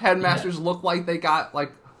 Do the headmasters look like they got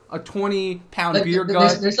like a 20-pound beer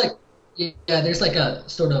gut? There's like a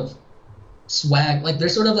sort of swag, like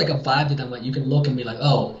there's sort of like a vibe to them. Like you can look and be like,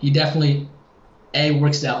 oh, he definitely A,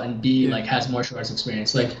 works out, and B, like has martial arts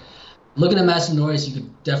experience. Like looking at Master Norris, you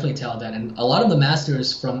could definitely tell that. And a lot of the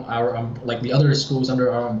masters from our like the other schools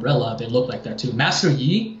under our umbrella, they look like that too. Master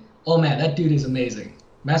Yi, oh man, that dude is amazing.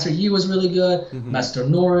 Master Yi was really good. Mm-hmm. Master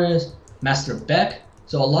Norris, Master Beck.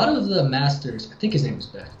 So a lot of the masters, I think his name is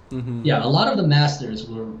Beck. Mm-hmm. Yeah, a lot of the masters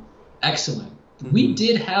were excellent. Mm-hmm. We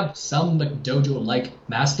did have some McDojo-like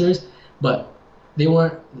masters, but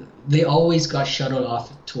they always got shuttled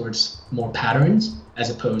off towards more patterns as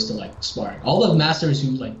opposed to like sparring. All the masters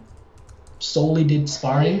who like solely did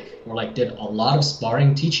sparring or like did a lot of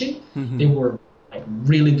sparring teaching, mm-hmm. they were like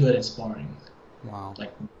really good at sparring. Wow.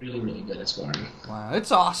 Like really, really good at sparring. Wow,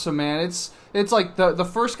 it's awesome, man. It's like the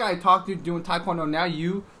first guy I talked to doing Taekwondo. Now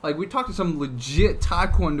we talked to some legit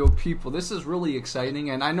Taekwondo people. This is really exciting,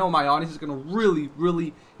 and I know my audience is going to really,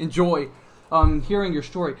 really enjoy hearing your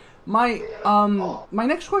story. My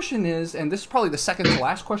next question is, and this is probably the second to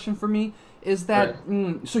last question for me, is that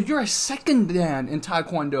so you're a second dan in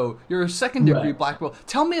Taekwondo. You're a second degree black belt.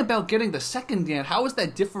 Tell me about getting the second dan. How is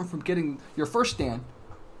that different from getting your first dan?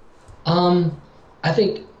 I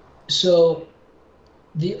think so.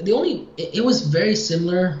 It was very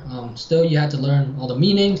similar. Still, you had to learn all the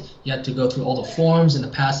meanings. You had to go through all the forms in the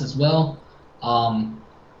past as well.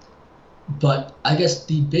 But I guess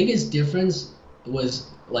the biggest difference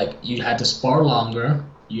was like you had to spar longer.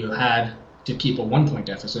 You had to keep a 1-point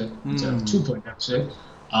deficit instead of a 2-point deficit.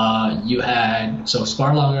 You had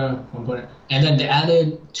spar longer, 1 point, and then they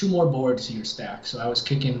added 2 more boards to your stack. So I was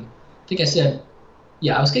kicking.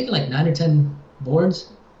 I was kicking like 9 or 10 boards,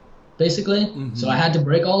 basically. Mm-hmm. So I had to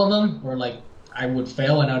break all of them, or like I would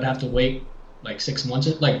fail and I would have to wait like 6 months.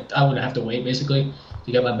 Like I would have to wait basically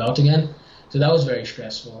to get my belt again. So that was very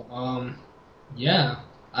stressful.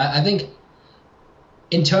 I think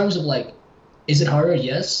in terms of like, is it harder?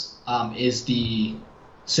 Yes. Is the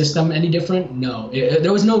system any different? No.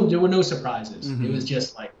 There were no surprises. Mm-hmm. It was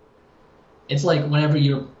just like, it's like whenever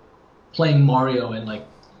you're playing Mario and like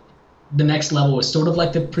the next level is sort of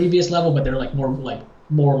like the previous level, but they're like more like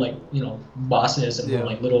bosses and more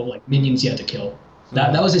like little like minions you had to kill.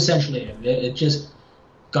 That was essentially it. It just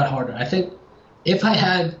got harder. I think if I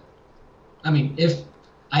had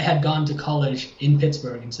gone to college in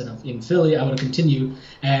Pittsburgh instead of in Philly, I would have continued.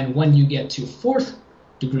 And when you get to 4th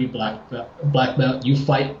degree black belt, you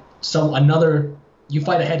fight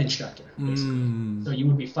a head instructor, basically. So you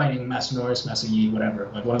would be fighting Master Norris, Master Yi,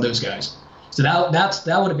 whatever, like one of those guys. So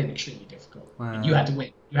that would have been extremely difficult. Wow. And you had to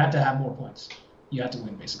win. You had to have more points. You had to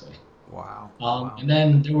win, basically. Wow. And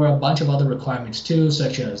then there were a bunch of other requirements too,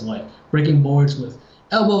 such as like breaking boards with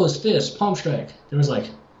elbows, fists, palm strike. There was like,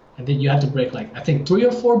 and then you had to break like I think 3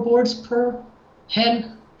 or 4 boards per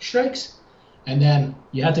hand strikes. and then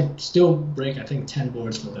you had to still break, I think, 10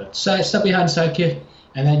 boards for the step behind side kick,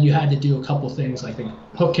 and then you had to do a couple things like the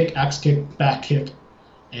hook kick, axe kick, back kick,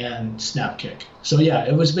 and snap kick. So yeah,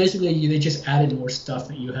 it was basically they just added more stuff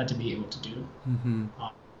that you had to be able to do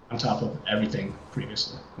on top of everything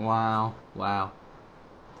previously. Wow.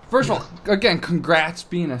 First of all, again, congrats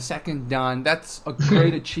being a second dan. That's a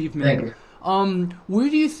great achievement. Thank you. Where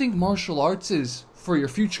do you think martial arts is for your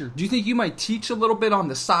future? Do you think you might teach a little bit on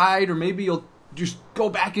the side, or maybe you'll just go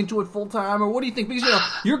back into it full time, or what do you think? Because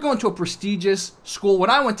you're going to a prestigious school. When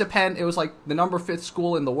I went to Penn, it was like the number 5th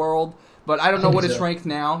school in the world, but I don't know what it's ranked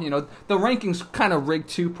now. The ranking's kind of rigged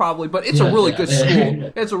too, probably, but it's a really good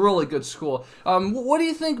school. It's a really good school. What do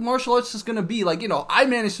you think martial arts is going to be? Like, I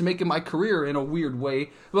managed to make it my career in a weird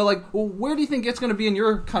way, but like, where do you think it's going to be in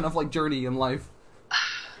your kind of like journey in life?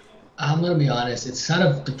 I'm going to be honest. It's kind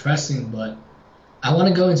of depressing, but I want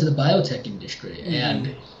to go into the biotech industry,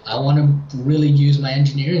 and I want to really use my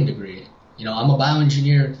engineering degree. I'm a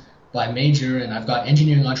bioengineer by major, and I've got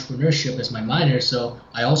engineering entrepreneurship as my minor, so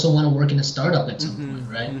I also want to work in a startup at some point,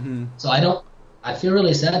 right? So I feel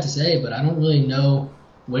really sad to say, but I don't really know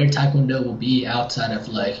where Taekwondo will be outside of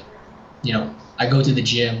like, I go to the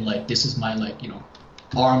gym, like this is my like,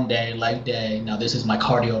 arm day, leg day, now this is my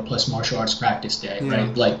cardio plus martial arts practice day,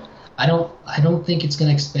 right? Like, I don't think it's going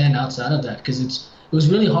to expand outside of that, because it was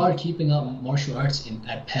really hard keeping up martial arts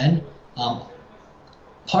at Penn.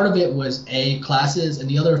 Part of it was classes, and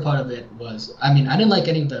the other part of it was, I didn't like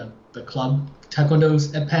any of the club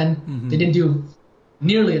taekwondos at Penn. They didn't do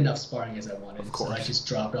nearly enough sparring as I wanted, so I just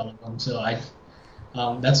dropped all of them. So I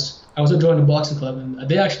was enjoying the boxing club, and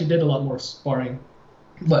they actually did a lot more sparring.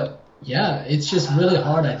 But yeah, it's just really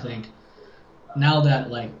hard, I think, now that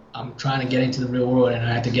like I'm trying to get into the real world and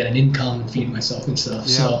I have to get an income and feed myself and stuff.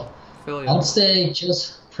 So I would say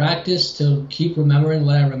just practice to keep remembering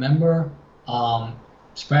what I remember.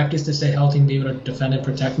 Just practice to stay healthy and be able to defend and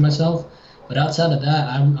protect myself. But outside of that,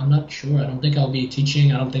 I'm not sure. I don't think I'll be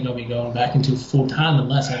teaching. I don't think I'll be going back into full time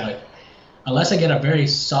unless I get a very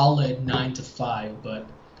solid 9 to 5. But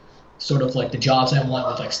sort of like the jobs I want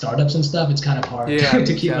with like startups and stuff, it's kind of hard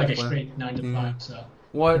to keep like a straight 9 to 5. So.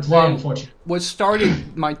 It's very unfortunate. What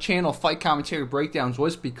started my channel, Fight Commentary Breakdowns,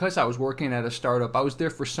 was because I was working at a startup. I was there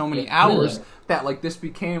for so many hours that like this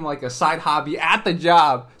became like a side hobby at the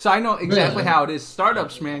job. So I know exactly how it is.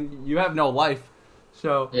 Startups, man, you have no life.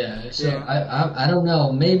 So I don't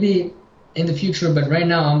know. Maybe in the future, but right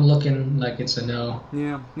now I'm looking like it's a no.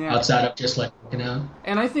 Outside of just like working out.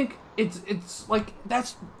 And I think it's like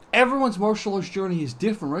everyone's martial arts journey is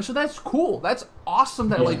different, right? So that's cool. That's awesome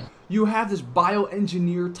that like you have this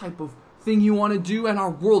bioengineer type of thing you want to do, and our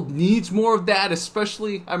world needs more of that,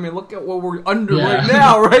 especially, look at what we're under right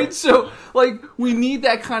now, right? So, like, we need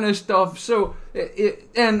that kind of stuff. So,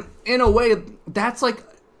 and in a way, that's like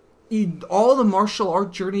all the martial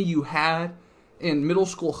art journey you had in middle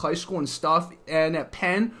school, high school, and stuff, and at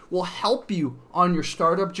Penn will help you on your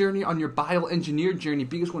startup journey, on your bioengineer journey,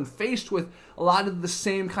 because when faced with a lot of the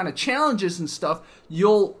same kind of challenges and stuff,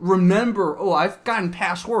 you'll remember, I've gotten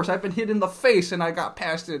past worse. I've been hit in the face and I got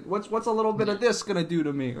past it. What's a little bit of this going to do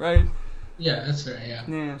to me, right? Yeah, that's fair,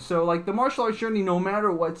 Yeah, so like the martial arts journey, no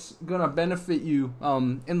matter what's going to benefit you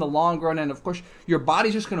in the long run, and of course your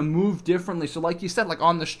body's just going to move differently. So like you said, like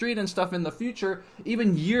on the street and stuff in the future,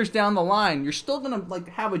 even years down the line, you're still going to like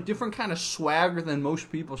have a different kind of swagger than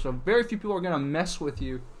most people. So very few people are going to mess with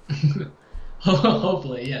you.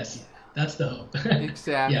 Hopefully, yes. That's the hope.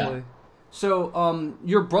 Exactly. So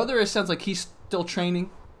your brother, it sounds like he's still training?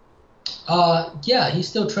 Yeah, he's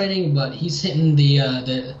still training, but he's hitting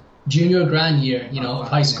the junior grand year, of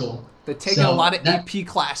high school. They're taking a lot of AP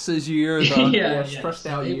classes year. Stressed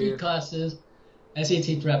out year. AP classes,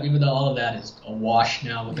 SAT prep, even though all of that is a wash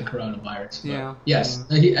now with the coronavirus. But yes,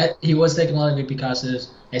 he was taking a lot of AP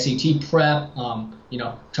classes, SAT prep,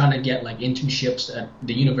 trying to get like internships at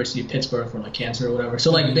the University of Pittsburgh for like cancer or whatever.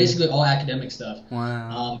 So like basically all academic stuff.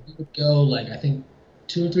 Wow. He would go like I think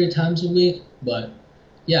 2 or 3 times a week, but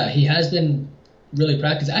yeah, he has been really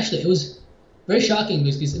practicing. Actually, it was very shocking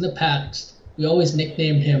because in the past we always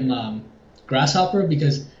nicknamed him Grasshopper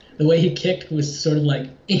because the way he kicked was sort of like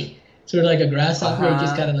a grasshopper. He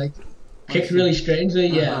just kind of like kicked really strangely.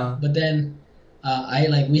 Yeah, but then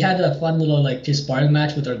we had a fun little like just sparring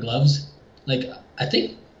match with our gloves. Like I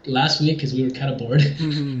think last week because we were kind of bored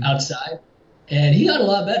outside, and he got a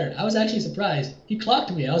lot better. I was actually surprised. He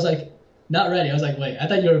clocked me. I was like not ready. I was like, wait, I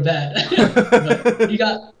thought you were bad, but he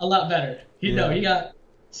got a lot better. He got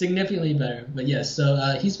significantly better. But yes,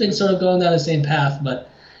 so he's been sort of going down the same path, but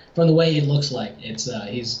from the way it looks like, it's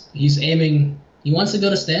he's aiming. He wants to go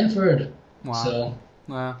to Stanford. Wow. So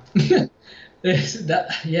wow.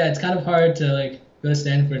 it's kind of hard to like go to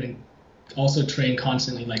Stanford and also train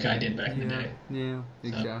constantly like I did back in the day. Yeah, So,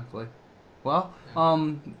 exactly. Well,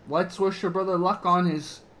 let's wish your brother luck on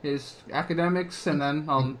his academics, and then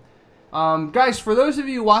guys, for those of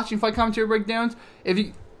you watching Fight Commentary Breakdowns,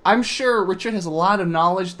 I'm sure Richard has a lot of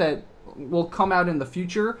knowledge that will come out in the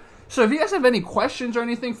future. So if you guys have any questions or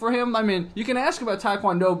anything for him, I mean, you can ask about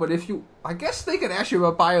Taekwondo, but I guess they can ask you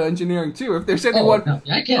about bioengineering too. If there's anyone... Oh,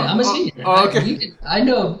 no, I can. I'm a senior. Okay. I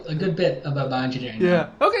know a good bit about bioengineering.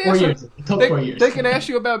 Yeah. Okay. 4 years. It took 4 years. They can ask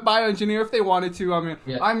you about bioengineering if they wanted to. I mean,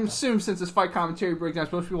 Yeah. I'm assuming since it's Fight Commentary Breakdowns,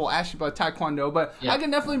 most people will ask you about Taekwondo, but Yeah. I can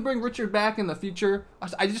definitely bring Richard back in the future.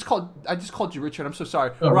 I just called you Richard. I'm so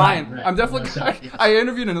sorry. Oh, Ryan. right. I'm definitely... No, sorry. I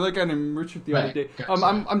interviewed another guy named Richard the other day. Gotcha.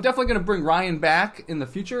 I'm definitely going to bring Ryan back in the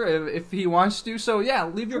future if he wants to. So yeah,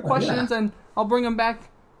 leave your questions and I'll bring him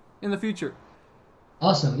back in the future.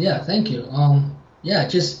 Awesome. Yeah, thank you.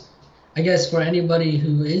 Just I guess for anybody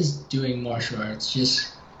who is doing martial arts,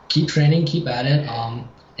 just keep training, keep at it. And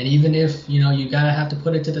even if you gotta have to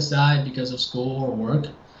put it to the side because of school or work,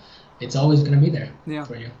 it's always gonna be there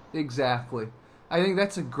for you. Exactly. I think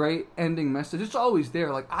that's a great ending message. It's always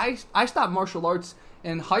there. Like I stopped martial arts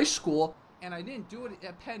in high school. And I didn't do it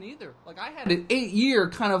at Penn either. Like, I had an 8-year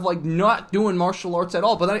kind of, like, not doing martial arts at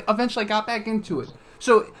all. But I eventually got back into it.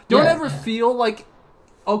 So, don't ever feel like,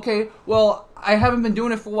 okay, well, I haven't been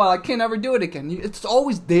doing it for a while. I can't ever do it again. It's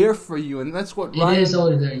always there for you. And that's what Ryan... It is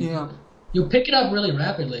always there. Yeah. You'll pick it up really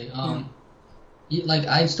rapidly. Like,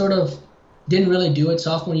 I sort of didn't really do it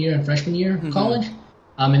sophomore year and freshman year of college.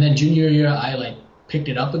 And then junior year, I, like, picked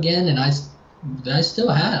it up again. And I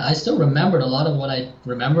still remembered a lot of what I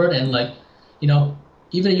remembered. And, like,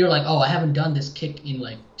 even if you're like, oh, I haven't done this kick in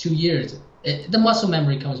like 2 years, the muscle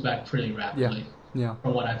memory comes back pretty rapidly. Yeah.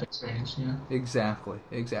 From what I've experienced. Yeah. Exactly.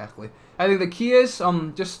 I think the key is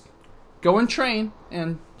just go and train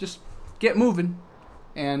and just get moving.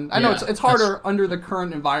 And I know it's harder under the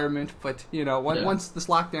current environment, but once this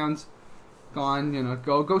lockdown's gone,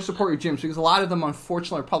 go support your gyms because a lot of them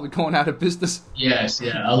unfortunately are probably going out of business. Yes.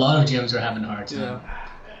 Yeah. A lot of gyms are having a hard time.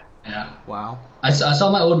 Yeah. Wow. I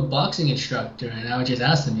saw my old boxing instructor, and I would just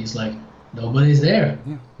ask him. He's like, nobody's there.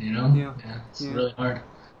 Yeah. It's really hard.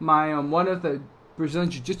 My one of the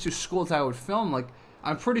Brazilian jiu-jitsu schools I would film, like,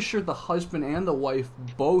 I'm pretty sure the husband and the wife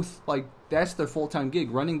both, like, that's their full-time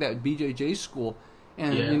gig, running that BJJ school.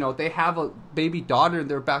 And, they have a baby daughter, and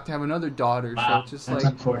they're about to have another daughter. Wow. So it's just that's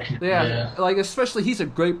like, unfortunate. Yeah, like, especially he's a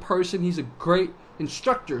great person. He's a great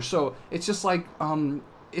instructor. So it's just like,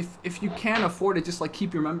 if you can't afford it, just like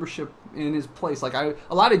keep your membership in his place. Like a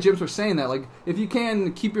lot of gyms were saying that, like, if you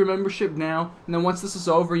can keep your membership now, and then once this is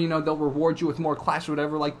over, they'll reward you with more class or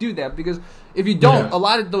whatever. Like, do that, because if you don't, a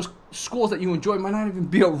lot of those schools that you enjoy might not even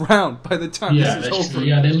be around by the time this is over. True.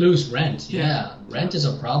 Yeah, they lose rent. Yeah, rent is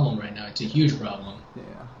a problem right now. It's a huge problem.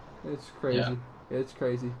 Yeah, it's crazy. Yeah. It's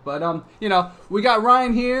crazy. But we got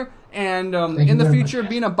Ryan here. And in the future,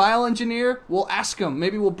 being a bioengineer, we'll ask him.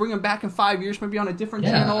 Maybe we'll bring him back in 5 years, maybe on a different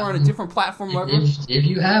channel or on a different platform. If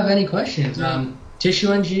you have any questions,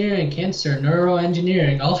 tissue engineering, cancer,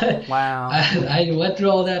 neuroengineering, all that. Wow. I went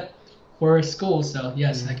through all that for school, so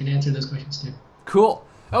yes, I can answer those questions too. Cool.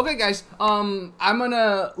 Okay, guys. I'm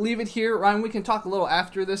gonna leave it here. Ryan, we can talk a little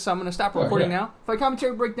after this. So I'm gonna stop recording now. Fight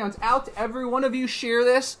Commentary Breakdowns out. Every one of you share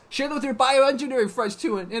this. Share it with your bioengineering friends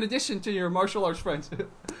too, in addition to your martial arts friends.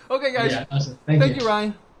 Okay, guys. Yeah, awesome. Thank you,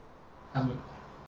 Ryan.